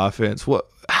talking about the offense.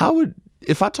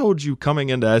 If I told you coming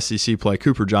into SEC play,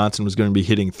 Cooper Johnson was going to be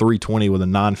hitting 320 with a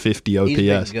 950 OPS? He's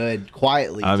been good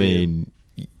quietly. I too. mean,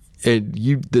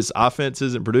 this offense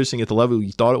isn't producing at the level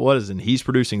you thought it was, and he's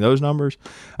producing those numbers.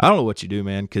 I don't know what you do,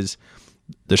 man, because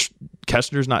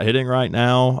Kessner's not hitting right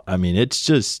now. I mean, it's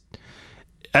just.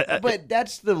 But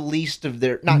that's the least of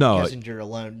their not Kessinger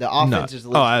alone. The offense is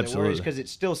the least of their absolutely. worries because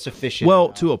it's still sufficient. Well,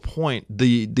 enough. to a point,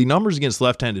 the numbers against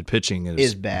left-handed pitching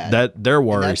is bad. That they're And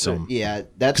that's worrisome. that's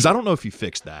Because I don't know if you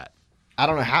fix that. I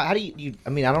don't know how do you. I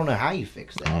mean, I don't know how you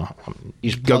fix that.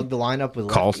 You just plug the lineup with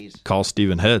lefties. Call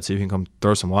Stephen Head, see if he can come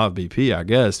throw some live BP, I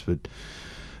guess. But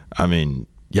I mean,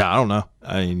 Yeah, I don't know.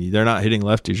 I mean, they're not hitting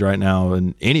lefties right now,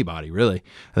 and anybody really.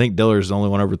 I think Diller's the only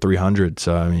one over 300.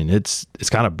 So I mean, it's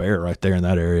kind of bare right there in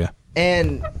that area.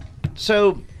 And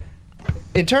so,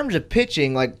 in terms of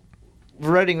pitching, like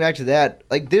running back to that,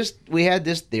 like this, we had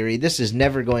this theory. This is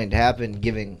never going to happen,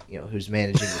 given who's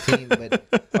managing the team.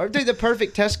 But aren't they the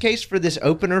perfect test case for this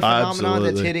opener phenomenon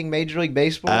that's hitting Major League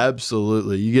Baseball?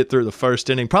 Absolutely. You get through the first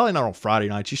inning, probably not on Friday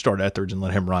nights. You start Etheridge and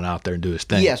let him run out there and do his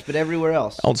thing. Yes, but everywhere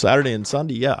else. On Saturday and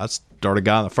Sunday, yeah, I start a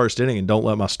guy in the first inning and don't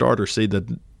let my starter see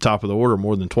the top of the order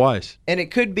more than twice. And it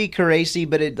could be Caracci,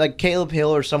 but it like Caleb Hill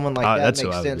or someone like that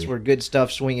makes sense. Where good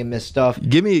stuff, swing and miss stuff.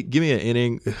 Give me an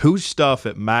inning whose stuff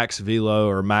at max velo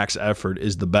or max effort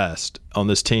is the best on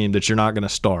this team that you're not going to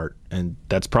start, and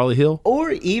that's probably Hill.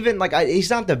 Or even he's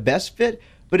not the best fit.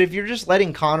 But if you're just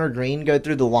letting Connor Green go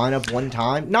through the lineup one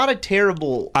time, not a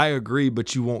terrible. I agree,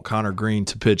 but you want Connor Green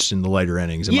to pitch in the later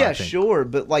innings. Yeah, sure,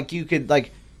 but you could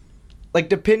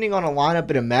depending on a lineup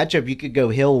and a matchup, you could go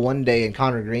Hill one day and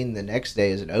Connor Green the next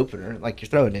day as an opener. Like you're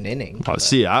throwing an inning.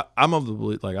 See, I'm of the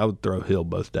belief I would throw Hill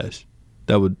both days.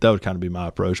 That would kind of be my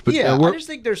approach. But yeah, I just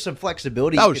think there's some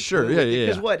flexibility. Oh, sure,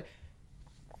 yeah. Because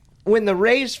when the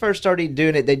Rays first started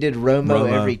doing it, they did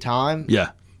Romo every time.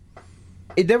 Yeah.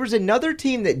 There was another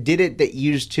team that did it that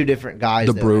used two different guys.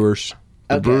 The Brewers.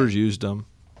 The Brewers used them.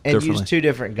 And used two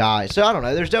different guys. So I don't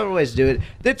know. There's different ways to do it.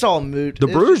 That's all moot. The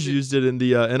Brewers used it in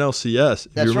the NLCS.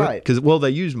 That's right. Because they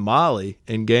used Miley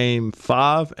in Game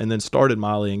 5 and then started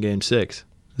Miley in Game 6.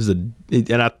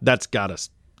 That's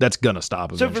gonna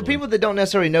stop. So for people that don't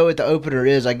necessarily know what the opener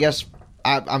is, I guess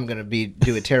I'm going to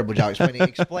do a terrible job explaining.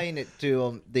 Explain it to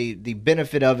them, the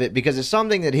benefit of it, because it's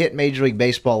something that hit Major League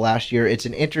Baseball last year. It's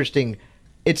an interesting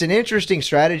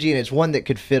strategy, and it's one that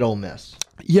could fit Ole Miss.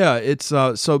 Yeah, it's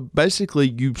so basically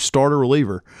you start a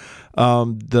reliever.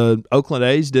 The Oakland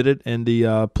A's did it in the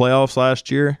playoffs last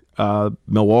year.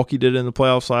 Milwaukee did it in the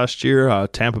playoffs last year.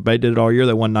 Tampa Bay did it all year.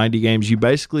 They won 90 games. You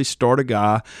basically start a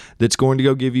guy that's going to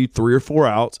go give you 3 or 4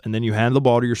 outs, and then you hand the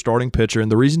ball to your starting pitcher.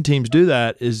 And the reason teams do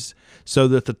that is so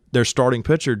that their starting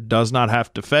pitcher does not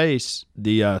have to face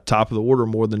the top of the order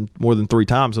more than 3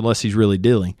 times unless he's really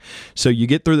dealing. So you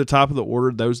get through the top of the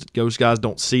order. Those guys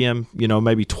don't see him,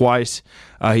 maybe twice.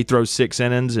 He throws 6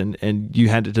 innings, and you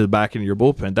hand it to the back end of your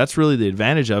bullpen. That's really the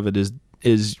advantage of it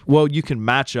is you can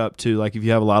match up to, like, if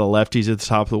you have a lot of lefties at the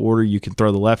top of the order, you can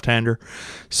throw the left-hander.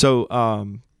 So,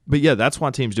 but yeah, that's why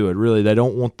teams do it. Really, they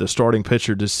don't want the starting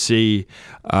pitcher to see,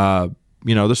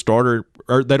 the starter,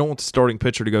 or they don't want the starting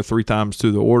pitcher to go 3 times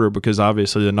through the order because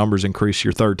obviously the numbers increase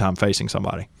your third time facing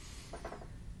somebody.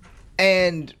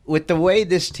 And with the way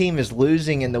this team is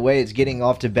losing and the way it's getting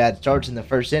off to bad starts in the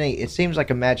first inning, it seems like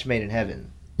a match made in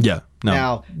heaven. Yeah. No,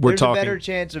 now, there's a better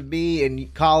chance of me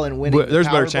and Colin winning the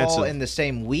Powerball in the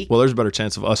same week. Well, there's a better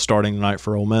chance of us starting tonight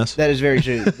for Ole Miss. That is very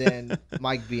true than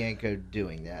Mike Bianco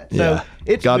doing that. Yeah. So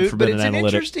it's God moot, forbid but it's an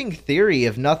interesting theory,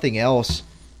 if nothing else.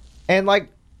 And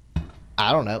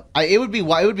I don't know. It would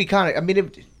be kind of. I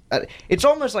mean, it's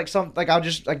almost like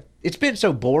it's been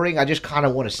so boring. I just kind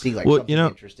of want to see something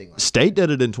interesting. State did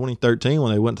it in 2013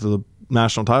 when they went to the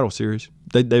national title series.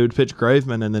 They would pitch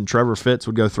Graveman, and then Trevor Fitz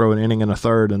would go throw an inning and a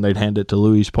third, and they'd hand it to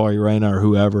Luis Paulierena or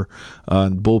whoever,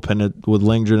 and bullpen it with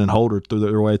Lindgren and Holder through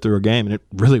their way through a game, and it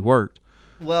really worked.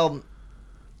 Well,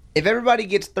 if everybody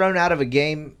gets thrown out of a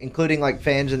game, including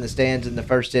fans in the stands in the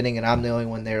first inning, and I'm the only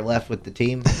one there left with the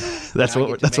team, that's what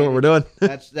we're doing.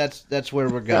 That's where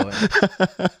we're going.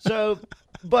 So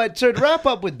to wrap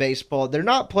up with baseball, they're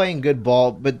not playing good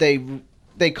ball, but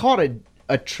they caught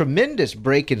a tremendous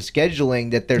break in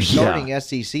scheduling that they're starting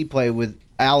SEC play with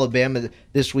Alabama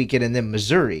this weekend and then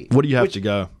Missouri. What do you have to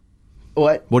go?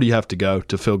 What do you have to go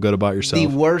to feel good about yourself? The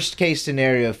worst case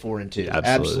scenario, 4-2.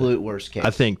 Absolute worst case. I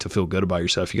think to feel good about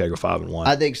yourself, you got to go 5-1.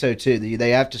 I think so too. They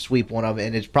have to sweep one of them,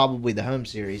 and it's probably the home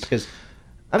series because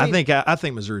I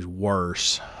think Missouri's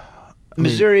worse.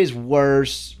 Missouri is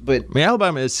worse, but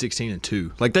Alabama is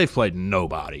 16-2. They've played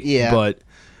nobody. Yeah, but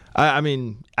I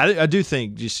do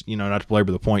think, just not to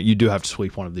belabor the point, you do have to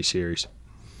sweep one of these series.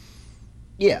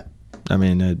 Yeah,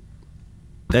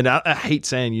 and I hate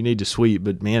saying you need to sweep,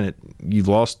 but man, you've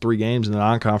lost 3 games in the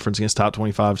non-conference against top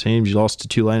 25 teams. You lost to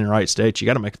Tulane and Wright State. You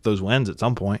got to make those wins at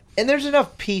some point. And there's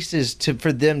enough pieces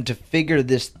for them to figure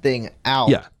this thing out.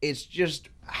 Yeah, it's just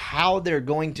how they're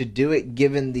going to do it,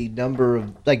 given the number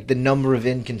of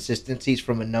inconsistencies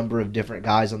from a number of different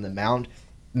guys on the mound,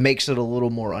 makes it a little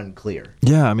more unclear.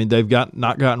 Yeah, they've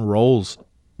not gotten roles,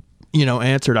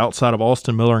 answered outside of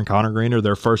Austin Miller and Connor Green are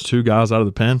their first 2 guys out of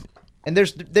the pen. And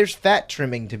there's fat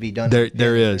trimming to be done.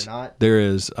 There is.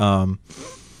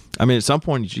 I mean, at some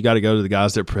point you got to go to the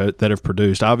guys that have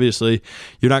produced. Obviously,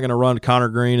 you're not going to run Connor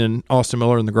Green and Austin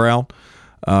Miller in the ground.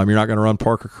 You're not going to run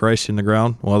Parker Caracci in the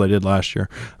ground. Well, they did last year,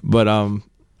 but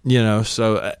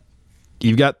so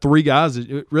you've got three guys.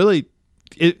 Really,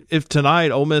 if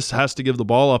tonight Ole Miss has to give the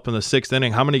ball up in the sixth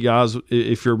inning, how many guys,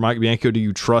 if you're Mike Bianco, do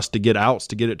you trust to get outs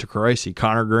to get it to Caracci?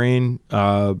 Connor Green,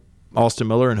 Austin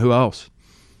Miller, and who else?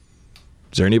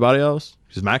 Is there anybody else?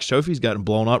 Because Max Trophy's gotten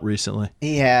blown up recently.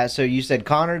 Yeah, so you said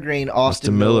Connor Green,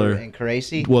 Austin Miller, and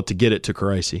Caracci? Well, to get it to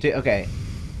Caracci. Okay.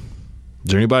 Is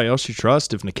there anybody else you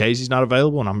trust if Nikhazy's not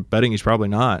available? And I'm betting he's probably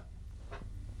not.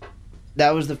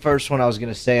 That was the first one I was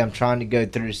going to say. I'm trying to go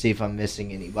through to see if I'm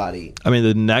missing anybody. I mean,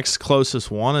 the next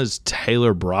closest one is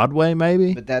Taylor Broadway,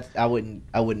 maybe. But that I wouldn't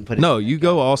put it. No, you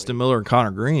go Austin Miller and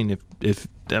Connor Green. If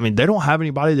they don't have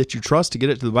anybody that you trust to get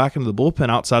it to the back end of the bullpen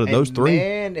outside of those three.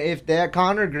 Man, if that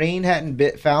Connor Green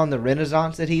hadn't found the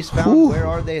renaissance that he's found, where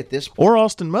are they at this point? Or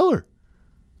Austin Miller.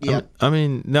 Yeah. I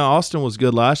mean, no, Austin was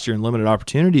good last year in limited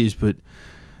opportunities, but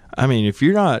I mean, if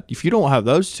you don't have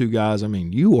those two guys, I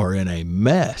mean, you are in a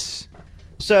mess.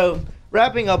 So,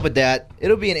 wrapping up with that,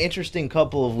 it'll be an interesting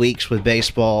couple of weeks with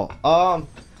baseball. Trying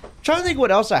to think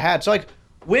what else I had. So, like,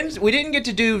 we didn't get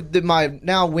to do my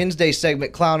now Wednesday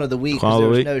segment, Clown of the Week, because there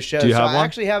was no show. So, I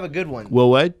actually have a good one. Will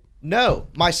Wade? No,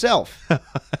 myself.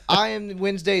 I am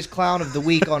Wednesday's Clown of the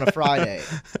Week on a Friday.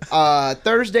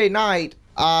 Thursday night,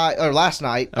 or last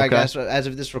night, I guess, as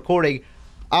of this recording,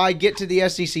 I get to the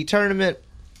SEC tournament.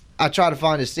 I try to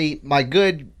find a seat.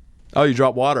 Oh, you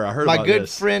dropped water. I heard about this. My good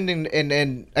friend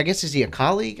and I guess, is he a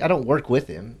colleague? I don't work with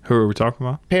him. Who are we talking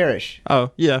about? Parrish.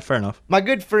 Oh, yeah, fair enough. My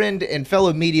good friend and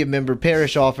fellow media member,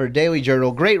 Parrish Offer, Daily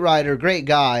Journal, great writer, great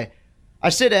guy. I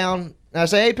sit down and I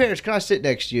say, hey, Parrish, can I sit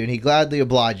next to you? And he gladly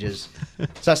obliges.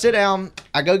 So I sit down,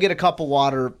 I go get a cup of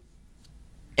water,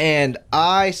 and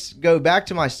I go back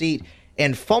to my seat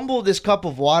and fumble this cup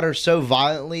of water so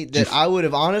violently that I would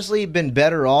have honestly been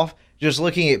better off just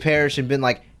looking at Parrish and been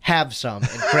like, have some,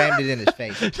 and crammed it in his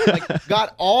face. Like,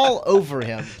 got all over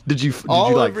him. Did you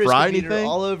like fry anything?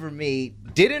 All over me.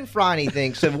 Didn't fry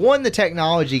anything. So, one, the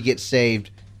technology gets saved.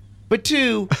 But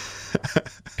two,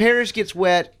 Parrish gets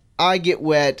wet. I get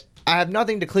wet. I have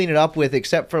nothing to clean it up with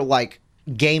except for, like,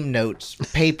 game notes,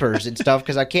 papers, and stuff,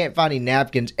 because I can't find any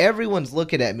napkins. Everyone's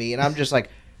looking at me, and I'm just like,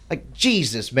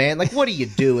 Jesus, man, like, what are you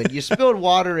doing? You spilled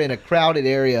water in a crowded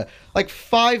area like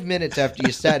 5 minutes after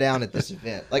you sat down at this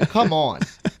event. Like, come on.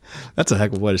 That's a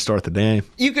heck of a way to start the day.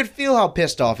 You could feel how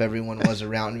pissed off everyone was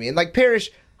around me. And, like,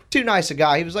 Parrish, too nice a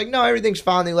guy. He was like, no, everything's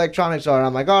fine. The electronics are. And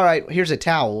I'm like, all right, here's a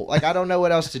towel. Like, I don't know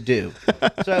what else to do.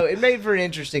 So it made for an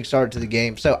interesting start to the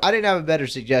game. So I didn't have a better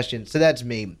suggestion. So that's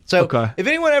me. So if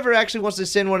anyone ever actually wants to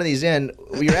send one of these in,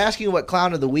 you're asking what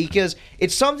Clown of the Week is.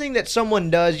 It's something that someone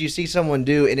does, you see someone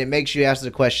do, and it makes you ask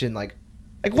the question, like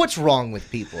what's wrong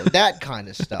with people? That kind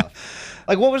of stuff.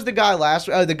 Like, what was the guy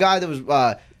the guy that was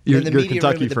in the media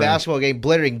room at the basketball game,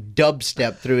 blaring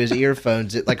dubstep through his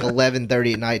earphones at like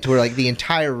 11:30 at night, to where like the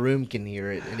entire room can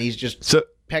hear it, and he's just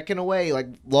pecking away, like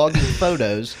logging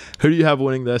photos. Who do you have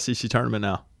winning the SEC tournament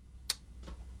now?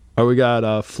 Oh, we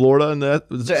got Florida in that.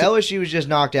 So LSU was just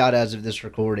knocked out as of this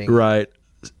recording, right?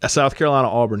 South Carolina,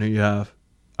 Auburn. Who you have?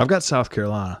 I've got South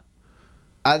Carolina.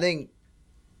 I think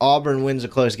Auburn wins a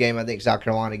close game. I think South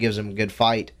Carolina gives them a good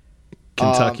fight.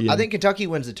 Kentucky. I think Kentucky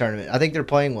wins the tournament. I think they're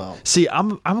playing well. See,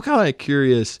 I'm kind of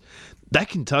curious. That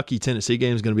Kentucky-Tennessee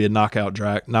game is going to be a knockdown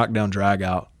drag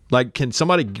out. Like, can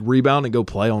somebody rebound and go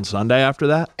play on Sunday after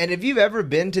that? And if you've ever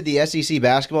been to the SEC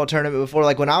basketball tournament before,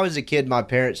 like when I was a kid, my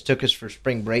parents took us for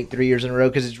spring break 3 years in a row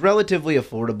because it's relatively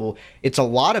affordable. It's a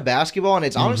lot of basketball, and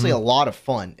it's honestly a lot of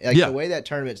fun. Like, the way that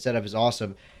tournament's set up is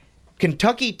awesome.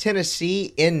 Kentucky,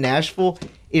 Tennessee in Nashville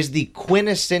is the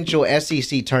quintessential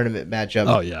SEC tournament matchup.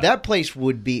 Oh yeah, that place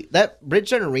would be that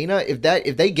Bridgestone Arena. If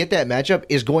they get that matchup,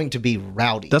 is going to be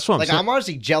rowdy. That's what I'm saying. I'm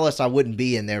honestly jealous I wouldn't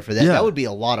be in there for that. Yeah. That would be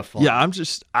a lot of fun. Yeah,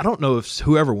 I don't know if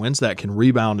whoever wins that can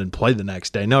rebound and play the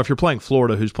next day. Now, if you're playing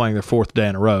Florida, who's playing their fourth day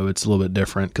in a row, it's a little bit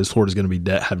different because Florida's going to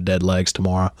be have dead legs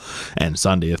tomorrow and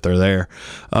Sunday if they're there.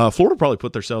 Florida probably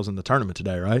put themselves in the tournament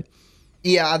today, right?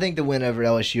 Yeah, I think the win over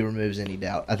LSU removes any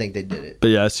doubt. I think they did it. But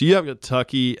yeah, so you have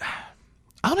Kentucky.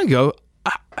 I'm going to go.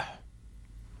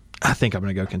 I think I'm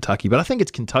going to go Kentucky, but I think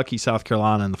it's Kentucky, South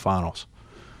Carolina in the finals.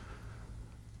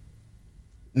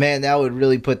 Man, that would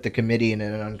really put the committee in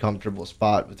an uncomfortable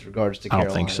spot with regards to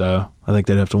Carolina. I don't think so. I think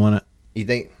they'd have to win it. You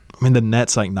think? I mean, the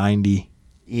net's like 90.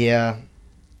 Yeah.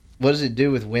 What does it do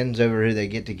with wins over who they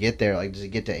get there? Like, does it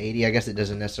get to 80? I guess it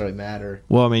doesn't necessarily matter.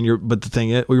 Well, I mean, but the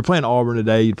thing is, you're playing Auburn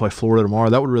today, you'd play Florida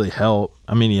tomorrow. That would really help.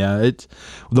 I mean, yeah,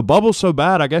 the bubble's so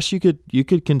bad. I guess you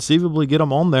could conceivably get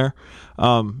them on there.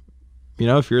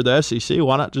 if you're the SEC,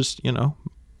 why not just,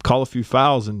 call a few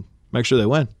fouls and make sure they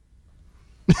win?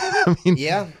 I mean,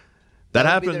 yeah. That would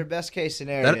happened. Be their best case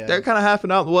scenario. That kind of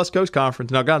happened out in the West Coast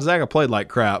Conference. Now, Gonzaga played like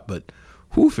crap, but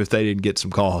if they didn't get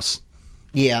some calls.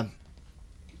 Yeah.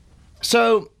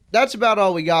 So that's about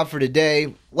all we got for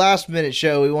today. Last minute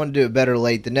show. We want to do it better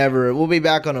late than never. We'll be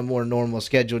back on a more normal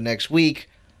schedule next week.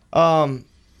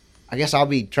 I guess I'll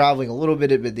be traveling a little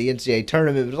bit at the NCAA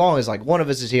tournament, but as long as one of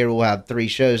us is here, we'll have 3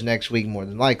 shows next week, more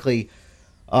than likely.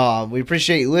 We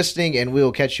appreciate you listening, and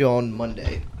we'll catch you on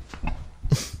Monday.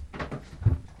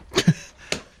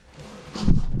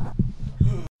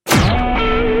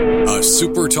 A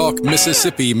SuperTalk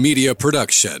Mississippi media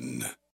production.